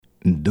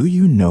Do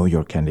you know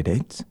your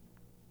candidates?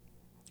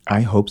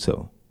 I hope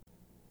so.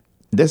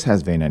 This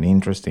has been an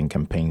interesting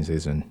campaign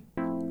season.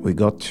 We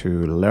got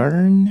to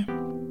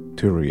learn,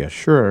 to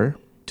reassure,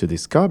 to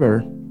discover,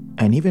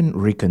 and even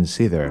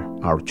reconsider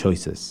our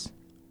choices.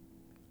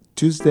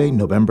 Tuesday,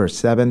 November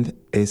 7th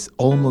is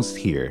almost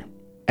here,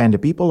 and the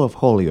people of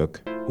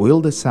Holyoke will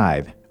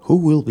decide who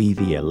will be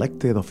the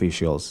elected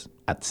officials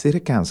at City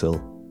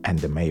Council and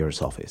the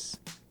Mayor's office.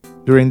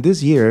 During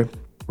this year,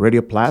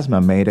 Radio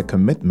Plasma made a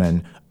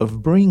commitment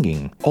of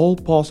bringing all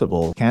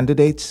possible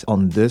candidates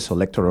on this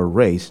electoral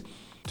race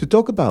to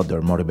talk about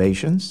their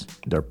motivations,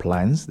 their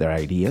plans, their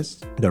ideas,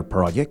 their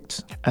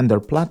projects, and their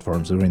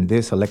platforms during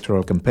this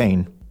electoral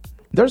campaign.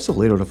 There's a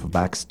little of a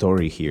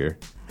backstory here,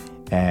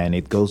 and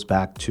it goes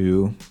back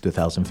to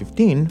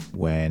 2015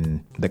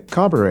 when the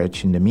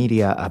coverage in the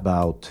media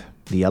about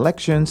the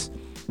elections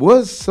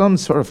was some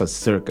sort of a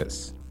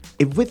circus.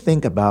 If we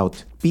think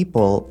about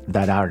people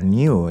that are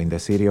new in the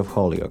city of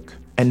Holyoke,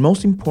 and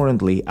most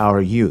importantly, our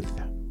youth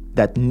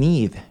that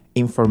need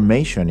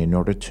information in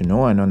order to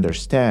know and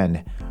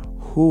understand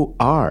who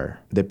are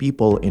the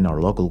people in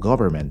our local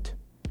government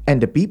and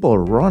the people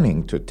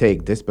running to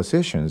take these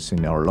positions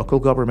in our local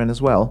government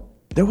as well,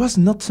 there was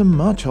not so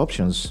much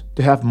options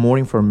to have more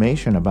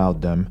information about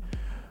them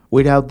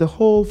without the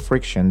whole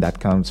friction that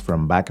comes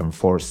from back and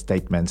forth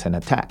statements and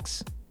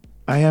attacks.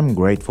 I am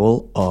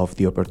grateful of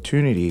the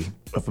opportunity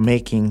of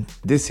making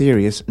this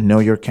series Know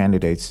Your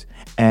Candidates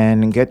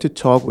and get to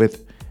talk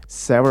with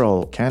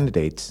several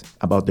candidates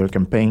about their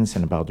campaigns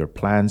and about their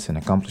plans and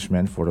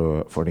accomplishments for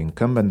the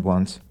incumbent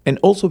ones, and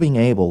also being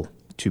able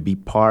to be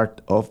part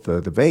of the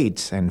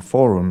debates and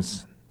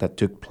forums that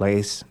took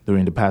place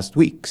during the past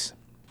weeks.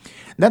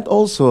 That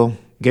also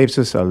gives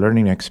us a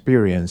learning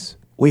experience.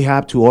 We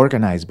have to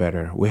organize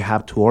better. We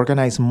have to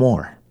organize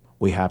more.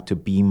 We have to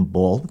be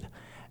involved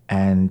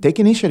and take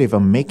initiative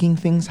on making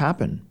things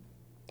happen.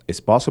 It's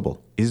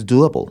possible. It's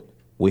doable.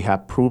 We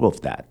have proof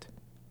of that.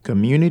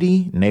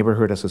 Community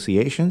neighborhood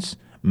associations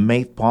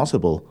made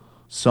possible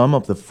some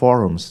of the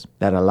forums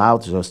that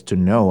allowed us to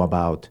know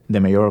about the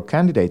mayoral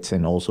candidates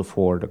and also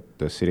for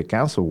the city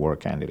council ward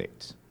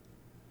candidates.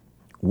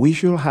 We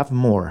should have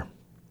more,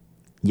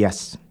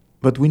 yes,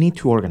 but we need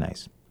to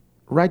organize.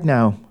 Right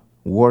now,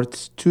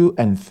 wards 2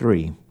 and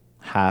 3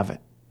 have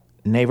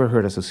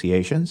neighborhood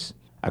associations.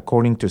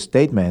 According to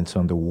statements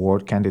on the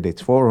ward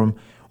candidates forum,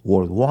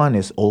 Ward 1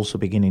 is also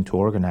beginning to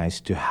organize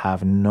to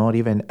have not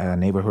even a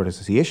neighborhood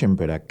association,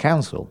 but a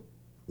council.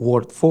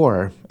 Ward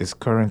 4 is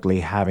currently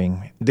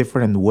having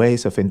different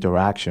ways of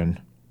interaction.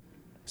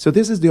 So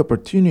this is the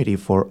opportunity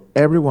for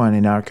everyone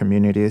in our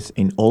communities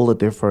in all the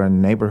different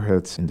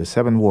neighborhoods in the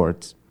 7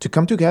 wards to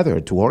come together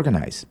to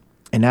organize.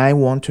 And I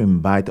want to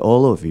invite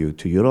all of you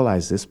to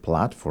utilize this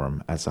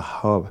platform as a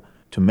hub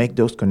to make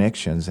those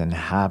connections and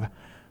have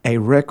a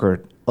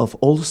record of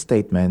all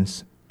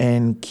statements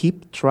and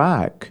keep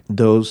track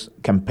those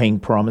campaign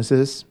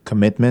promises,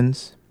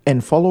 commitments,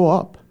 and follow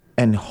up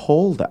and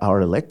hold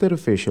our elected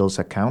officials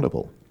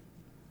accountable.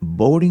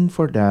 Voting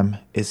for them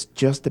is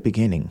just the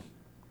beginning.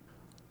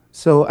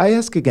 So I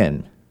ask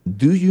again,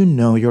 do you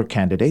know your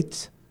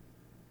candidates?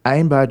 I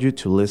invite you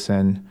to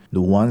listen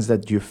the ones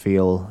that you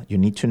feel you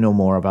need to know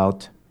more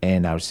about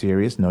in our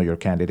series, Know Your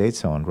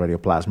Candidates, on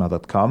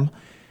radioplasma.com.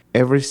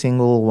 Every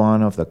single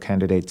one of the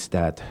candidates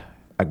that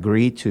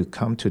agree to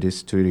come to this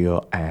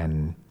studio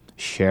and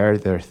share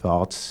their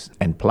thoughts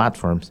and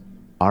platforms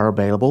are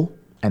available,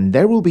 and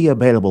they will be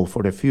available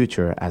for the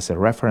future as a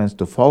reference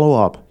to follow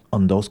up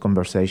on those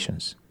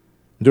conversations.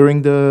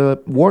 During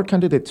the Ward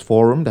Candidates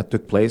Forum that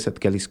took place at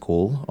Kelly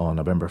School on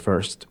November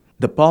 1st,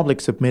 the public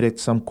submitted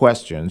some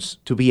questions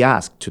to be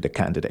asked to the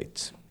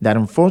candidates that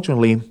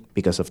unfortunately,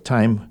 because of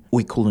time,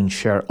 we couldn't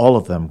share all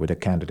of them with the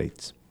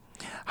candidates.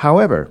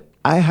 However,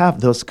 I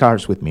have those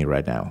cards with me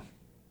right now.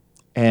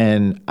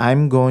 And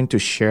I'm going to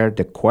share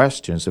the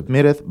questions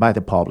submitted by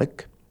the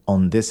public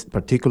on this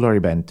particular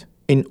event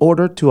in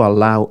order to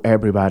allow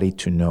everybody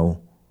to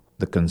know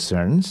the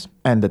concerns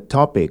and the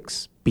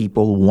topics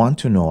people want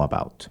to know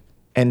about.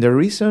 And the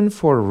reason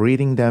for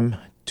reading them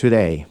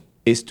today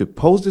is to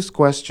pose these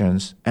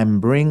questions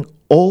and bring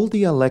all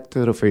the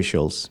elected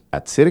officials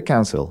at City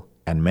Council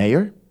and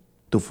Mayor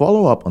to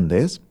follow up on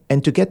this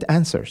and to get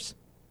answers.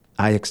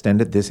 I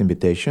extended this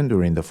invitation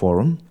during the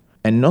forum,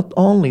 and not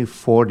only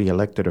for the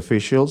elected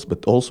officials,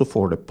 but also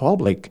for the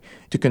public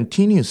to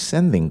continue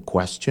sending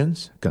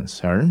questions,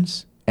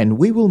 concerns, and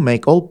we will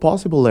make all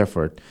possible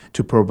effort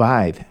to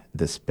provide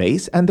the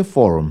space and the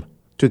forum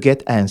to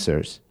get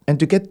answers and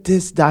to get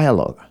this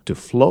dialogue to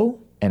flow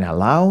and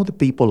allow the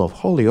people of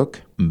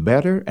Holyoke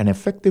better and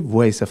effective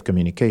ways of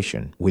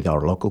communication with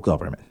our local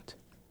government.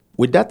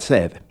 With that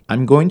said,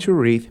 I'm going to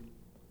read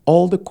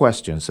all the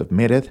questions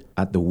submitted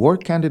at the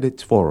Ward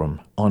Candidates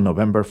Forum on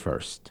November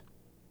 1st.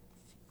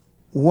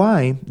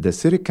 Why the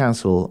City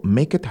Council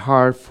make it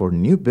hard for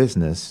new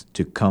business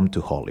to come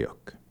to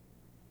Holyoke?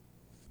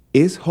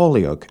 Is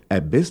Holyoke a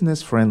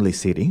business-friendly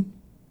city?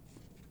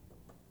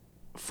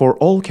 For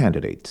all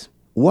candidates,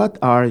 what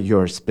are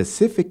your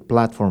specific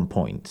platform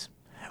points?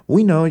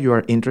 We know you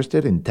are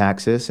interested in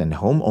taxes and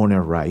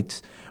homeowner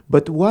rights,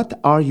 but what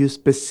are you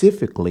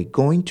specifically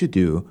going to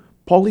do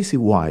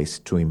policy-wise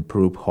to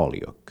improve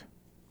Holyoke?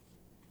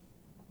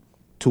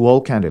 To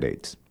all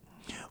candidates,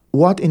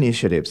 what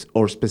initiatives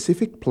or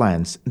specific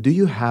plans do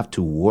you have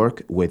to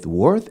work with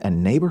ward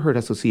and neighborhood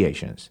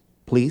associations?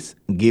 Please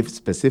give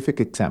specific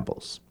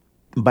examples.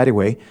 By the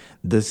way,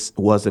 this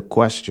was a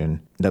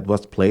question that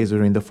was placed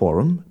during the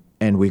forum,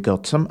 and we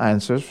got some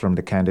answers from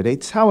the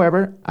candidates.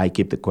 However, I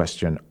keep the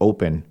question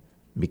open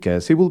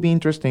because it will be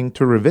interesting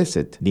to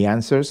revisit the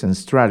answers and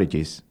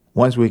strategies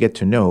once we get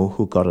to know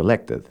who got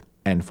elected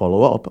and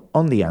follow up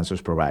on the answers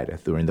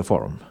provided during the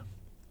forum.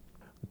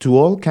 To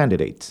all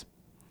candidates,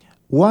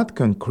 what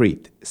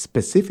concrete,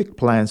 specific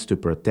plans to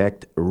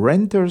protect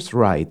renters'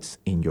 rights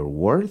in your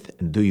ward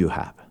do you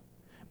have?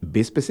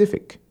 Be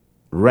specific.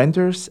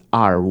 Renters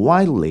are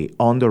widely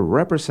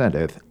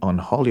underrepresented on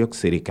Holyoke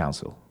City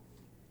Council.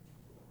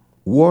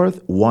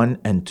 Ward 1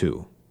 and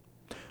 2.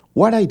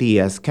 What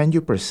ideas can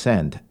you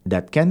present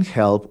that can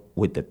help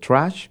with the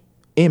trash,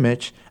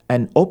 image,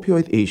 and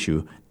opioid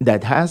issue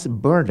that has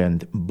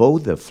burdened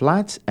both the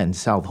Flats and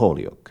South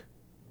Holyoke?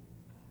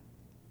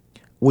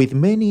 With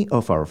many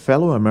of our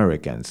fellow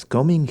Americans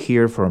coming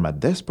here from a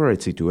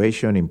desperate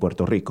situation in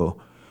Puerto Rico,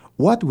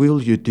 what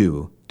will you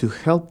do to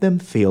help them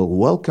feel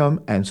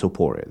welcome and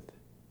supported?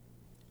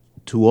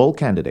 To all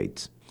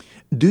candidates,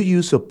 do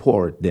you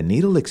support the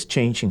needle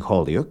exchange in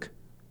Holyoke?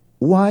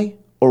 Why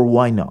or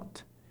why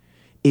not?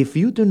 If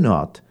you do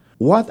not,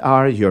 what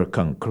are your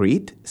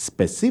concrete,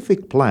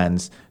 specific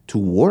plans to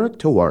work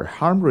toward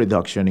harm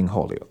reduction in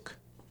Holyoke?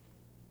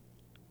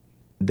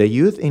 The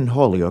youth in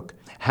Holyoke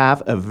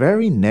have a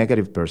very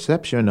negative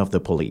perception of the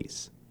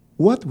police.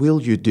 What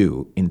will you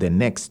do in the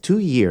next 2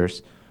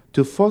 years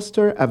to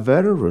foster a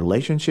better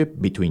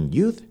relationship between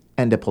youth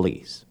and the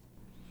police?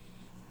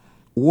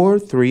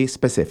 Ward 3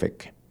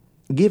 specific.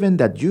 Given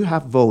that you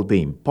have both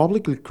been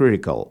publicly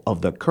critical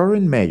of the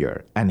current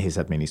mayor and his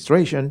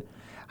administration,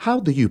 how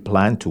do you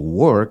plan to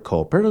work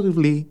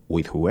cooperatively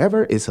with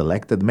whoever is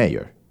elected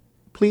mayor?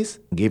 Please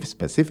give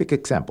specific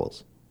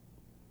examples.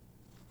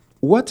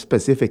 What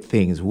specific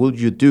things would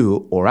you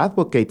do or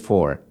advocate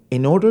for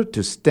in order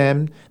to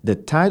stem the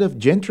tide of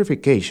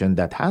gentrification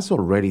that has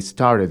already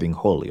started in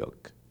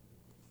Holyoke?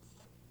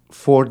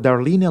 For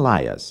Darlene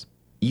Elias,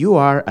 you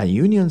are a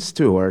union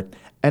steward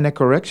and a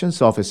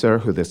corrections officer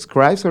who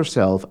describes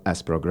herself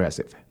as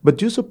progressive, but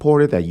you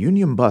supported a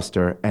union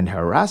buster and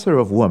harasser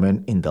of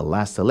women in the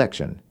last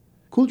election.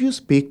 Could you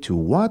speak to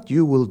what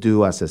you will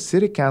do as a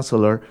city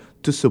councilor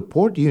to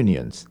support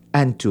unions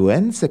and to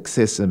end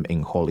sexism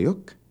in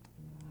Holyoke?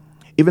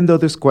 Even though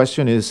this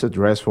question is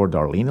addressed for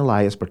Darlene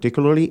Elias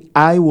particularly,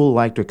 I would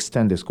like to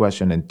extend this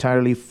question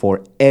entirely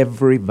for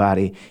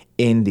everybody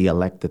in the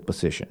elected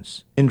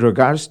positions in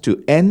regards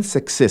to end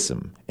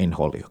sexism in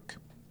Holyoke.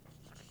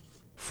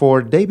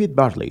 For David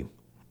Bartley,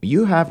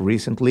 you have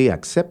recently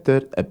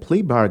accepted a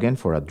plea bargain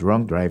for a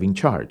drunk driving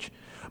charge,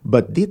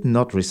 but did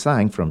not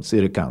resign from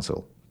City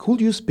Council.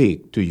 Could you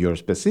speak to your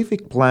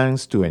specific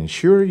plans to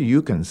ensure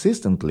you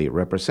consistently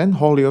represent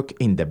Holyoke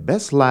in the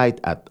best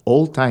light at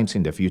all times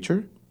in the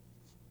future?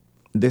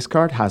 This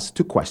card has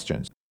 2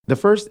 questions. The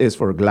first is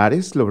for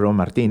Gladys Lebron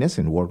Martinez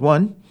in Ward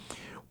 1.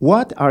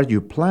 What are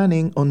you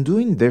planning on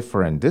doing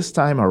different this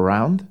time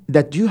around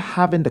that you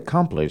haven't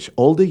accomplished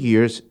all the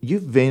years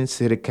you've been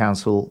City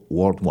Council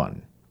Ward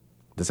 1?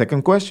 The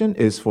second question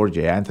is for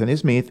J. Anthony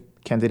Smith,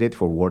 candidate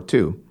for Ward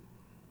 2.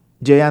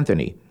 J.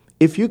 Anthony,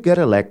 if you get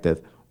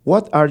elected,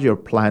 what are your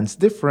plans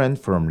different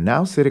from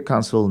now City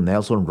Council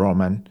Nelson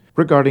Roman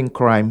regarding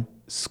crime,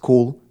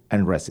 school,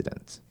 and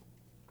residents?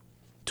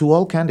 To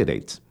all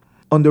candidates,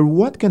 under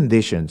what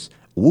conditions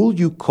will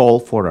you call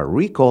for a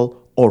recall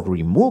or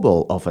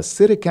removal of a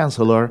city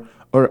councilor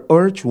or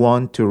urge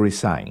one to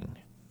resign?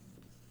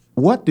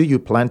 What do you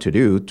plan to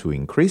do to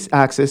increase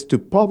access to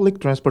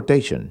public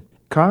transportation?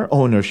 Car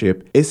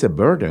ownership is a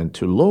burden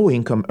to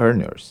low-income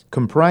earners,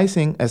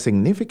 comprising a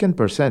significant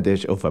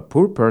percentage of a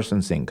poor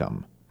person's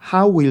income.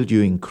 How will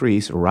you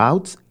increase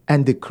routes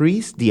and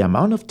decrease the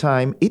amount of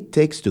time it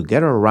takes to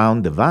get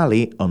around the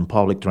valley on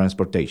public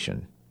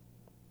transportation?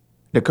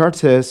 The card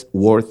says,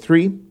 Ward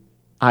 3.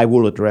 I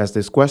will address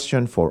this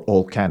question for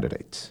all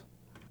candidates.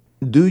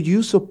 Do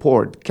you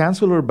support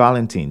Councillor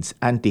Valentin's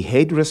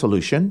anti-hate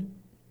resolution?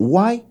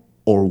 Why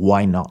or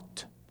why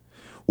not?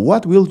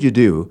 What will you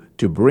do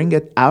to bring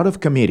it out of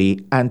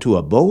committee and to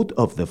a vote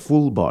of the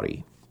full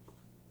body?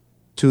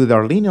 To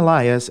Darlene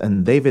Elias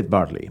and David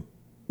Bartley,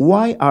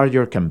 why are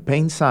your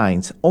campaign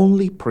signs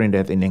only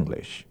printed in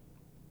English?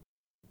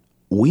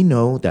 We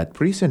know that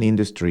prison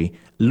industry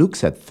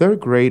looks at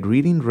third-grade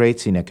reading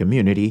rates in a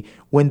community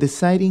when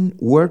deciding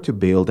where to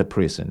build a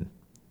prison.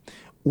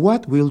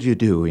 What will you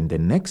do in the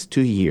next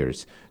 2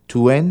 years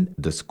to end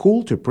the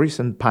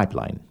school-to-prison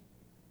pipeline?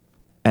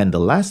 And the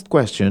last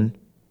question,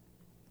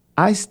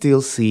 I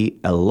still see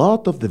a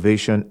lot of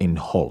division in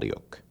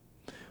Holyoke.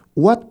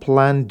 What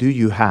plan do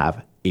you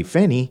have, if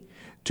any,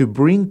 to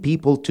bring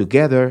people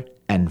together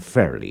and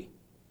fairly?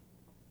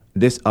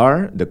 These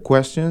are the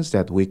questions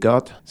that we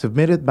got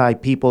submitted by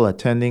people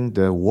attending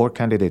the War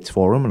Candidates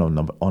Forum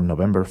on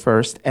November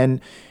 1st,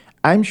 and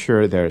I'm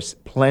sure there's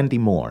plenty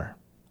more.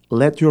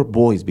 Let your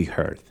voice be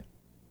heard.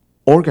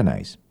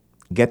 Organize.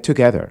 Get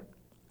together.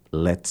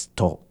 Let's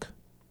talk.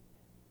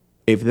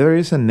 If there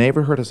is a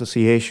neighborhood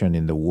association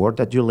in the ward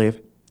that you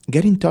live,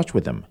 get in touch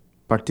with them.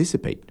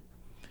 Participate.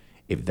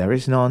 If there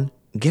is none,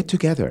 get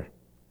together.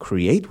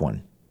 Create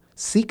one.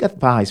 Seek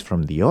advice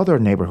from the other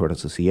neighborhood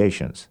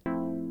associations.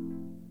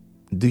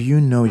 Do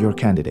you know your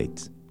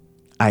candidates?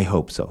 I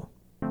hope so.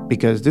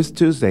 Because this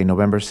Tuesday,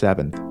 November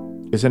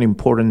 7th, is an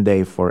important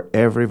day for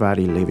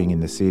everybody living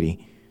in the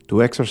city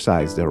to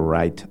exercise their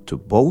right to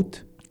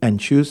vote and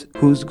choose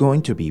who's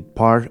going to be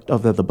part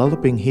of the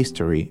developing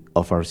history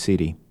of our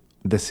city,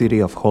 the city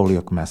of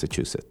Holyoke,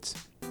 Massachusetts.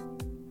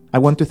 I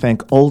want to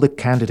thank all the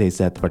candidates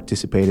that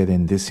participated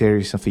in this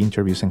series of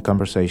interviews and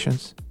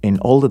conversations, in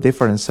all the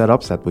different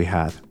setups that we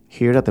had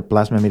here at the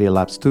Plasma Media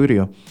Lab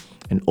studio,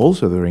 and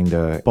also during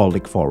the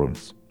public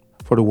forums.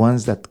 For the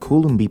ones that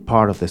couldn't be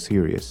part of the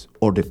series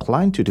or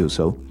declined to do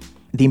so,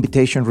 the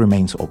invitation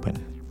remains open.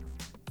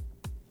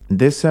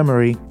 This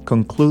summary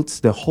concludes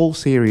the whole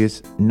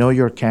series, Know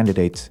Your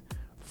Candidates,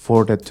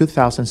 for the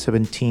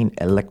 2017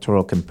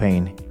 electoral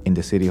campaign in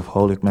the city of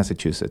Holyoke,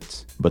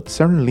 Massachusetts. But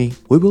certainly,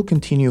 we will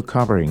continue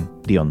covering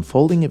the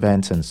unfolding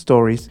events and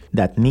stories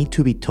that need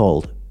to be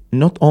told,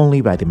 not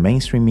only by the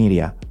mainstream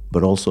media,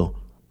 but also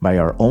by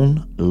our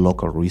own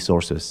local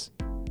resources,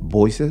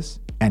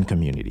 voices, and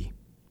community.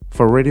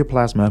 For Radio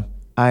Plasma,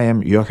 I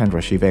am Johan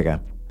Rashi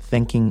Vega,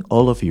 thanking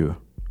all of you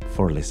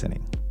for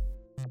listening.